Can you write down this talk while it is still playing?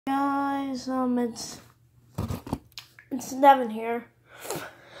guys? It's Devin here.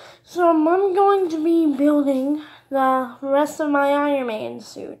 So I'm going to be building the rest of my Iron Man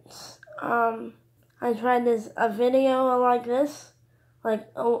suits. I tried a video like this,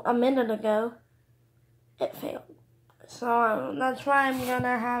 a minute ago. It failed. So that's why I'm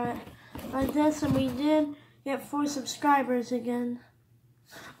gonna have it like this, and we did get 4 subscribers again.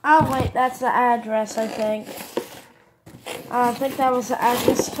 Oh wait, that's the address, I think. I think that was the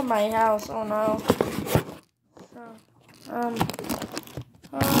address to my house. Oh no. So,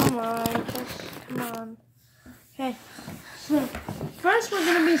 oh my, just come on. Okay, so first we're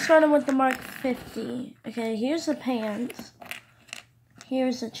gonna be starting with the Mark 50. Okay, here's the pants.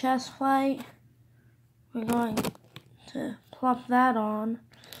 Here's the chest plate. We're going to plop that on.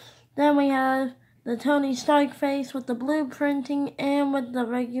 Then we have the Tony Stark face with the blue printing and with the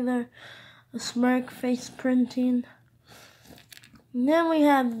regular smirk face printing. And then we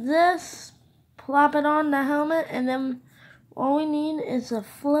have this, plop it on the helmet, and then all we need is a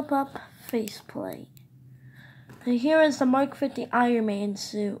flip up faceplate. And here is the Mark 50 Iron Man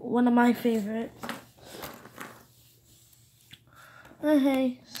suit, one of my favorites.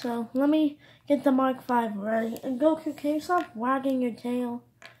 Okay, so let me get the Mark 5 ready. And Goku, can you stop wagging your tail?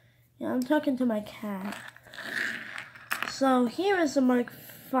 Yeah, I'm talking to my cat. So here is the Mark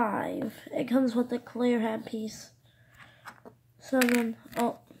 5. It comes with the clear headpiece. So then,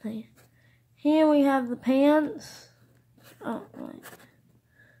 here we have the pants. Oh, wait.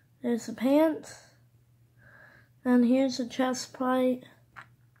 There's the pants. And here's the chest plate.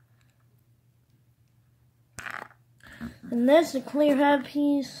 And there's the clear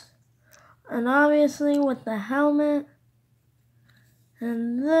headpiece. And obviously with the helmet.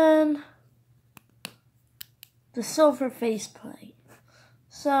 And then the silver faceplate.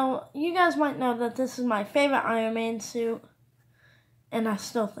 So you guys might know that this is my favorite Iron Man suit. And I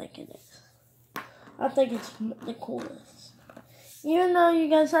still think it is. I think it's the coolest. Even though you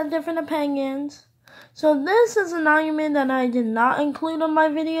guys have different opinions. So this is an Iron Man that I did not include in my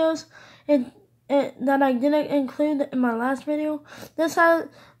videos. That I didn't include in my last video. This has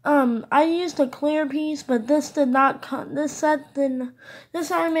I used a clear piece, but this did not come. This Iron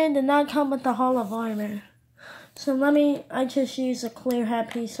Man did not come with the Hall of Armor. So I just used a clear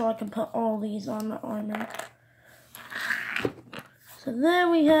headpiece so I can put all these on the armor. So then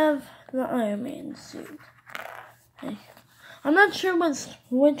we have the Iron Man suit. Okay. I'm not sure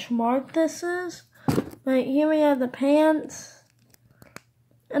which mark this is, but here we have the pants.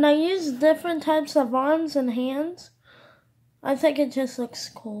 And I use different types of arms and hands. I think it just looks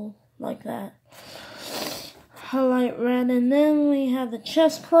cool like that. Highlight red, and then we have the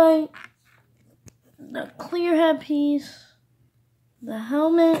chest plate, the clear headpiece, the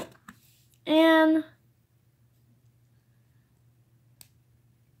helmet, and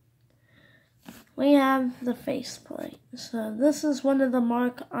we have the faceplate. So this is one of the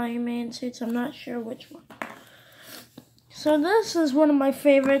Mark Iron Man suits. I'm not sure which one. So this is one of my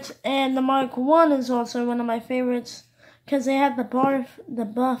favorites, and the Mark 1 is also one of my favorites because they have the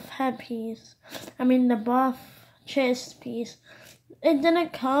buff headpiece. The buff chest piece. It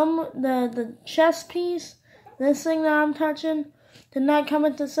didn't come, the chest piece, this thing that I'm touching, did not come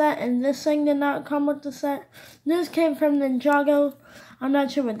with the set, and this thing did not come with the set. This came from Ninjago. I'm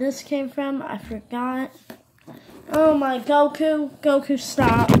not sure where this came from. I forgot. Oh my, Goku. Goku,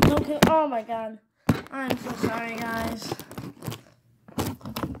 stop. Goku, oh my god. I'm so sorry, guys.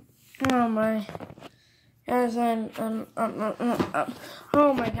 Oh my. Guys, oh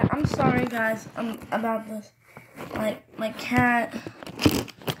my god. I'm sorry, guys, about this. My cat.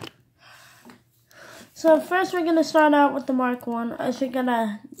 So first we're going to start out with the Mark 1. I should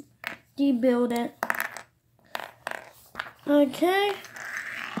gotta debuild it. Okay.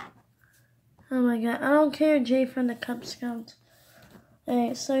 Oh my god. I don't care, Jay from the Cub Scouts.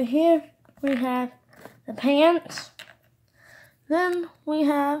 Okay, so here we have the pants. Then we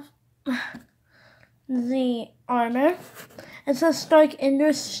have the armor. It says Stark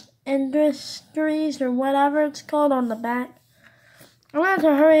Industries or whatever it's called on the back. I'm going to have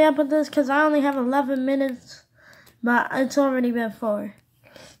to hurry up with this because I only have 11 minutes, but it's already been 4.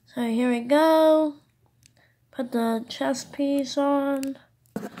 So here we go. Put the chest piece on.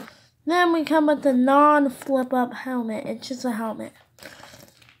 Then we come with the non-flip up helmet. It's just a helmet.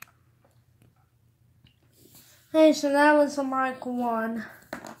 Okay, so that was the Mark 1.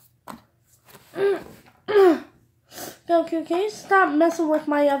 Goku, can you stop messing with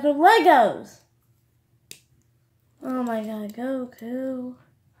my other Legos? Oh my god, Goku.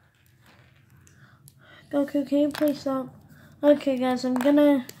 Goku, can you please stop? Okay guys, I'm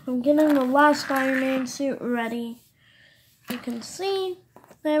getting the last Iron Man suit ready. You can see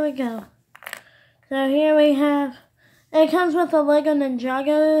There we go. So here we have, it comes with a Lego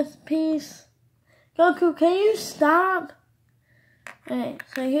Ninjago piece. Goku, can you stop? Okay,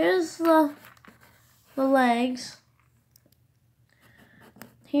 so here's the legs.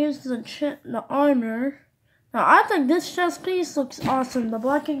 Here's the armor. Now I think this chest piece looks awesome. The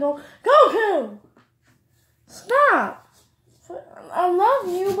black and gold. Goku! Stop! I love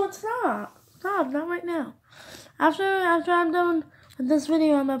you, but stop. Stop, not right now. After I'm done with this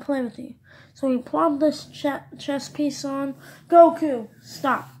video, I'm gonna play with you. So we plop this chest piece on. Goku,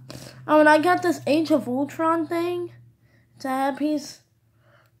 stop. Oh, and I got this Age of Ultron thing. It's a headpiece.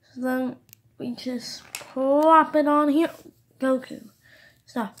 So then we just plop it on here. Goku,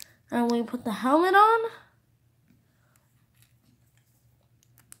 stop. And we put the helmet on.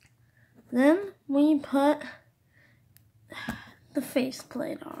 Then we put the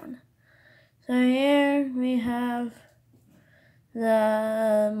faceplate on. So here we have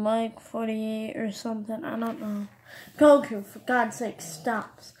the Mike 48 or something. I don't know. Goku, for God's sake,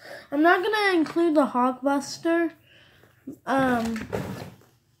 stops. I'm not gonna include the Hulkbuster.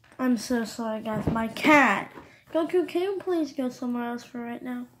 I'm so sorry, guys. My cat. Goku, can you please go somewhere else for right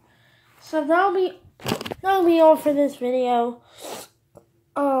now? So that'll be all for this video.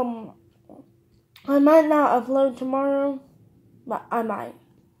 I might not upload tomorrow, but I might.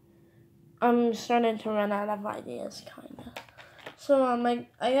 I'm starting to run out of ideas, kinda. So I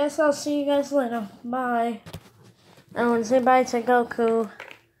guess I'll see you guys later. Bye. I want to say bye to Goku.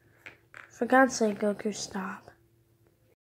 For God's sake, Goku, stop.